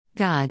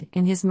God,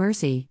 in His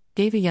mercy,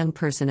 gave a young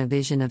person a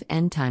vision of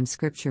end-time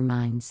scripture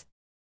minds.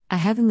 A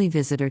heavenly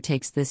visitor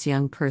takes this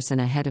young person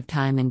ahead of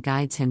time and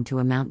guides him to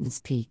a mountain's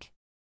peak.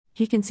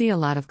 He can see a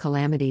lot of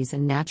calamities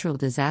and natural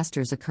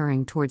disasters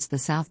occurring towards the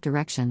south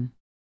direction.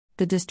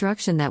 The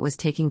destruction that was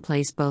taking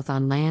place both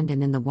on land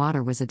and in the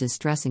water was a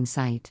distressing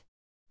sight.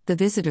 The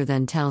visitor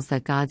then tells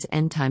that God's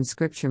end-time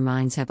scripture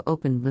minds have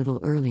opened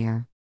little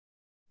earlier.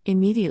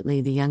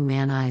 Immediately the young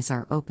man's eyes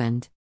are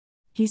opened.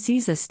 He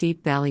sees a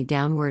steep valley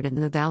downward, and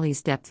the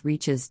valley's depth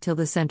reaches till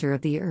the center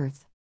of the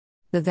earth.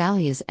 The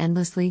valley is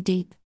endlessly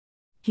deep.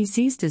 He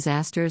sees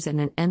disasters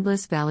and an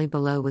endless valley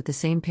below with the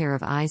same pair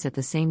of eyes at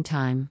the same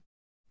time.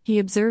 He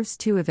observes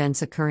two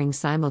events occurring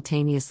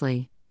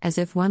simultaneously, as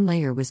if one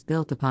layer was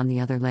built upon the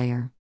other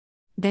layer.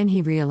 Then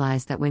he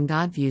realized that when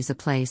God views a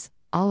place,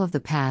 all of the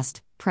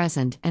past,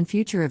 present, and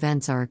future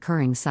events are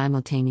occurring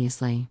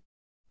simultaneously.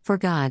 For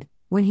God,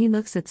 when He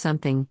looks at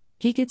something,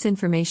 He gets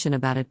information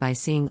about it by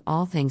seeing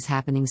all things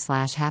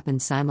happen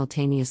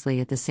simultaneously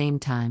at the same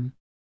time.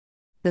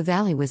 The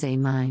valley was a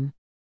mine.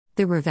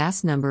 There were a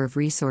vast number of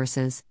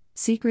resources,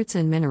 secrets,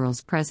 and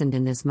minerals present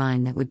in this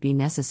mine that would be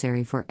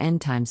necessary for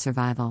end-time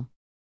survival.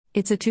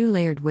 It's a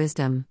two-layered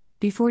wisdom.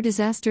 Before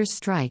disasters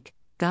strike,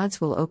 God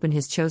will open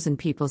His chosen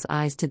people's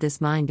eyes to this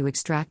mine to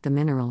extract the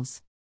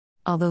minerals.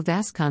 Although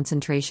vast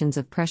concentrations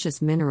of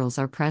precious minerals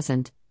are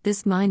present,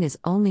 this mine is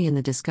only in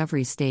the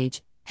discovery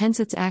stage,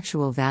 hence its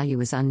actual value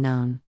is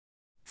unknown.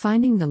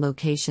 Finding the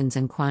locations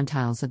and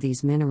quantiles of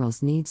these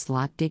minerals needs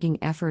lot digging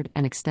effort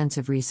and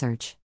extensive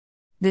research.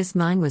 This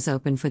mine was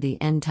open for the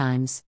end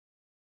times.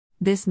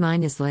 This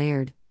mine is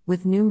layered,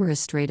 with numerous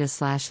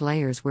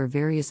strata/layers where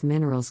various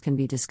minerals can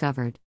be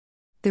discovered.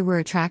 There were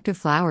attractive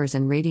flowers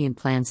and radiant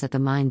plants at the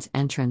mine's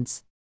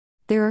entrance.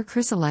 There are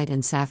chrysolite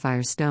and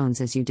sapphire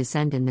stones as you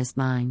descend in this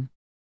mine.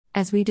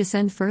 As we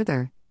descend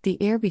further, the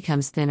air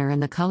becomes thinner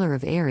and the color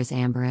of air is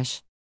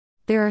amberish.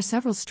 There are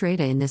several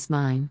strata in this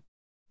mine.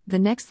 The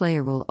next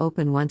layer will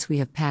open once we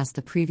have passed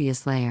the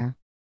previous layer.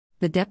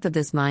 The depth of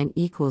this mine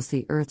equals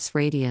the Earth's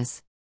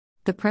radius.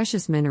 The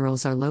precious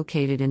minerals are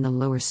located in the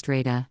lower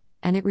strata,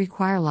 and it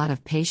requires a lot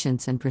of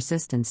patience and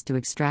persistence to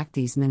extract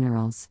these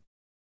minerals.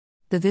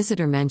 The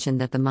visitor mentioned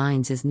that the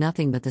mines is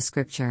nothing but the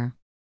scripture.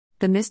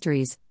 The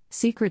mysteries,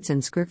 secrets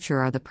in scripture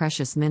are the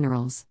precious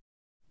minerals.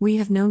 We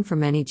have known for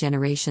many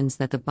generations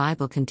that the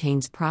Bible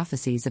contains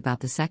prophecies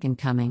about the second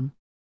coming.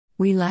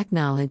 We lack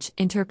knowledge,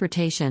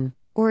 interpretation,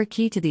 or a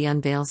key to the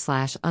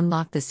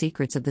unveil/unlock the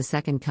secrets of the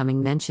second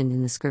coming mentioned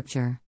in the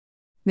scripture.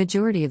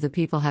 Majority of the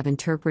people have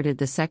interpreted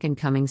the second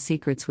coming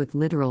secrets with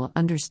literal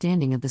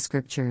understanding of the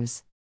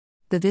scriptures.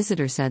 The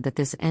visitor said that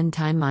this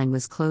end-time mine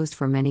was closed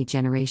for many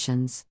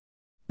generations.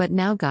 But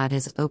now God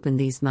has opened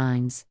these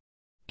mines.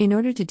 In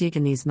order to dig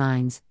in these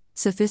mines,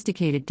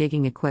 sophisticated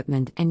digging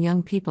equipment and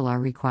young people are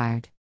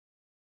required.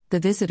 The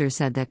visitor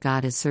said that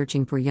God is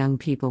searching for young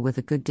people with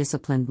a good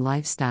disciplined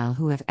lifestyle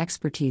who have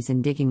expertise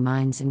in digging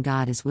mines, and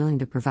God is willing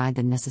to provide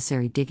the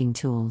necessary digging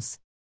tools.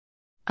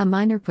 A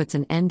miner puts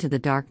an end to the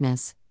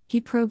darkness.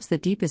 He probes the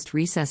deepest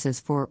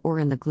recesses for ore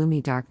in the gloomy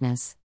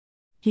darkness.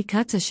 He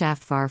cuts a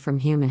shaft far from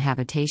human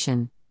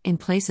habitation, in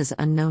places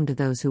unknown to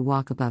those who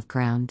walk above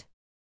ground.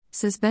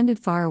 Suspended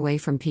far away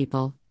from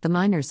people, the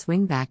miners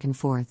swing back and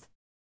forth.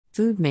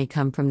 Food may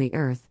come from the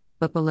earth,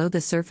 but below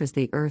the surface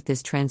the earth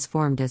is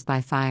transformed as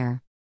by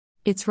fire.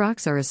 Its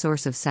rocks are a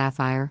source of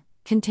sapphire,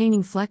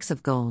 containing flecks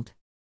of gold.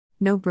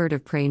 No bird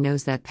of prey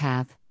knows that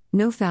path,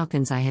 no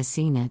falcon's eye has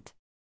seen it.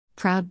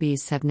 Proud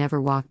beasts have never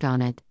walked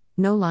on it,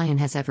 no lion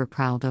has ever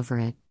prowled over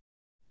it.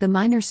 The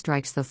miner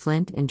strikes the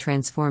flint and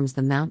transforms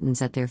the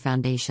mountains at their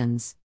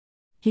foundations.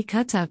 He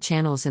cuts out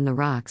channels in the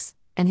rocks,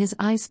 and his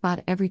eyes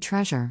spot every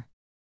treasure.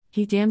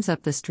 He dams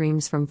up the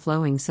streams from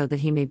flowing so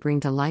that he may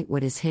bring to light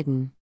what is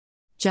hidden.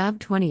 Job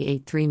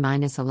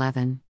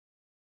 28:3-11.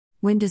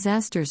 When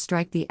disasters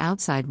strike the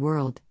outside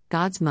world,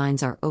 God's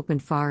mines are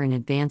opened far in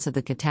advance of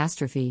the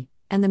catastrophe,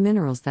 and the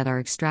minerals that are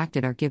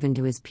extracted are given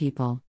to His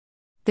people.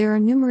 There are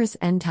numerous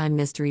end-time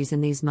mysteries in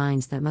these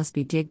mines that must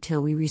be digged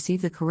till we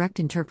receive the correct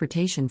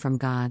interpretation from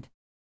God.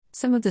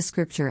 Some of the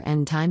scripture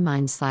end-time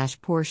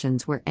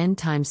mines/portions where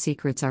end-time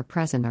secrets are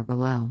present are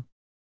below.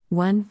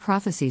 1.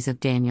 Prophecies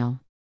of Daniel.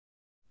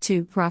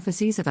 2.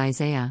 Prophecies of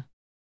Isaiah.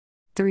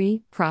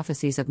 3.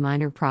 Prophecies of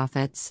minor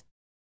prophets.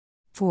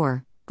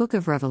 4. Book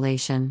of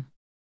Revelation.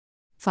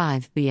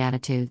 5.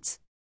 Beatitudes.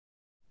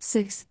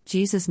 6.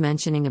 Jesus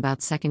mentioning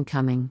about second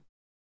coming.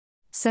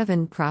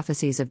 7.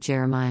 Prophecies of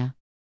Jeremiah.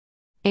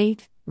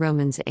 8.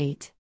 Romans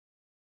 8.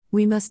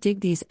 We must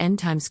dig these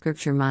end-time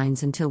scripture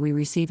mines until we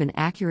receive an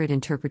accurate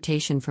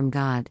interpretation from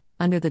God,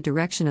 under the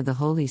direction of the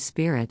Holy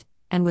Spirit,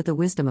 and with the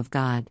wisdom of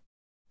God.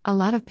 A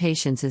lot of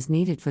patience is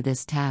needed for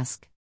this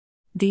task.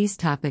 These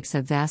topics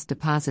have vast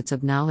deposits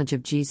of knowledge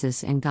of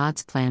Jesus and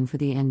God's plan for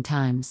the end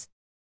times.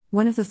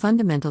 One of the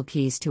fundamental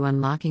keys to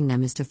unlocking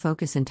them is to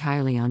focus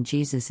entirely on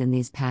Jesus in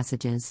these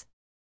passages.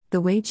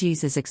 The way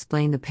Jesus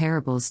explained the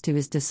parables to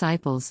His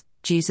disciples,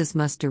 Jesus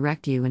must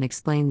direct you and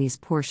explain these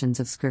portions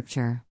of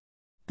Scripture.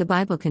 The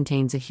Bible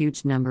contains a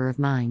huge number of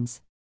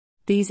mines.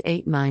 These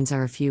 8 mines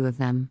are a few of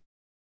them.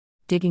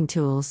 Digging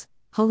tools: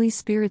 Holy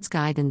Spirit's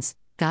guidance,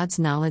 God's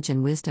knowledge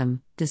and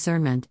wisdom,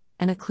 discernment,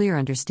 and a clear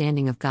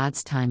understanding of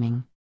God's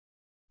timing.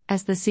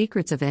 As the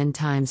secrets of end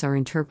times are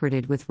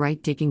interpreted with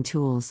right digging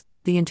tools,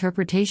 the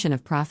interpretation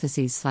of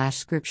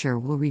prophecies/scripture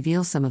will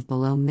reveal some of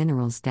below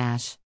minerals.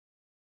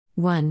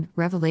 1.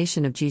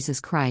 Revelation of Jesus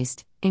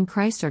Christ. In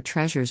Christ are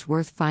treasures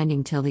worth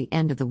finding till the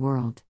end of the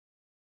world.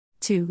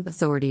 2.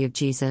 Authority of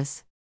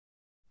Jesus.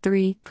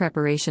 3.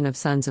 Preparation of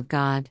sons of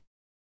God.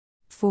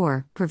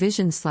 4.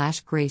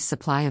 Provision/grace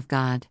supply of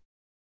God.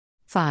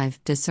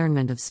 5.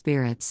 Discernment of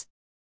spirits.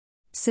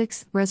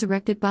 6.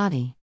 Resurrected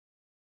body.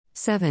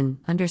 7.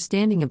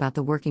 Understanding about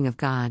the working of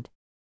God.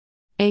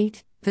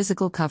 8.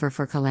 Physical cover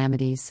for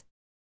calamities.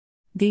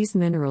 These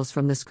minerals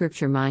from the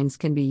scripture mines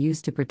can be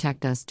used to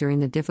protect us during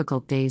the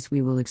difficult days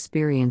we will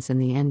experience in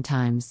the end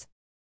times.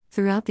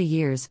 Throughout the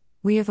years,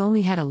 we have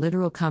only had a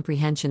literal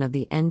comprehension of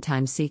the end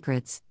time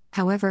secrets.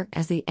 However,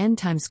 as the end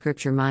time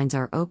scripture mines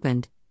are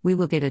opened, we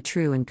will get a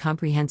true and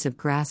comprehensive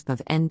grasp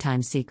of end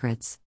time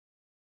secrets.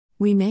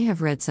 We may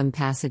have read some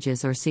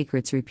passages or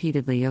secrets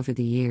repeatedly over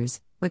the years,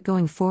 but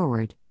going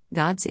forward,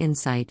 God's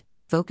insight,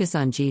 focus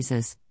on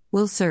Jesus,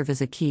 will serve as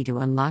a key to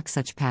unlock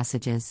such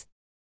passages.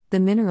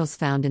 The minerals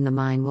found in the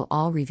mine will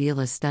all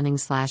reveal a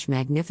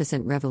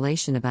stunning/magnificent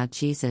revelation about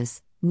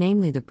Jesus,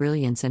 namely the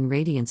brilliance and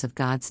radiance of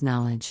God's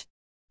knowledge.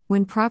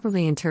 When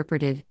properly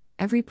interpreted,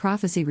 every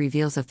prophecy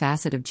reveals a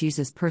facet of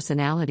Jesus'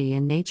 personality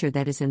and nature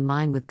that is in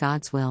line with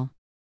God's will.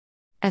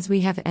 As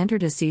we have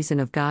entered a season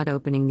of God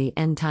opening the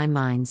end-time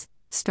mines,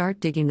 start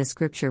digging the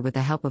scripture with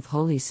the help of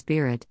Holy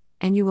Spirit,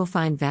 and you will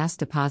find vast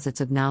deposits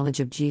of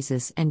knowledge of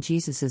Jesus and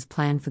Jesus'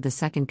 plan for the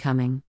second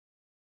coming.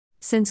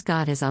 Since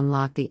God has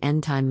unlocked the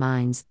end-time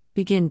mines,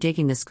 begin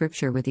digging the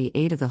scripture with the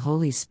aid of the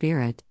Holy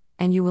Spirit,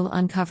 and you will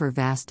uncover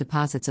vast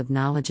deposits of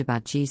knowledge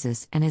about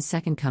Jesus and his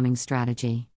second coming strategy.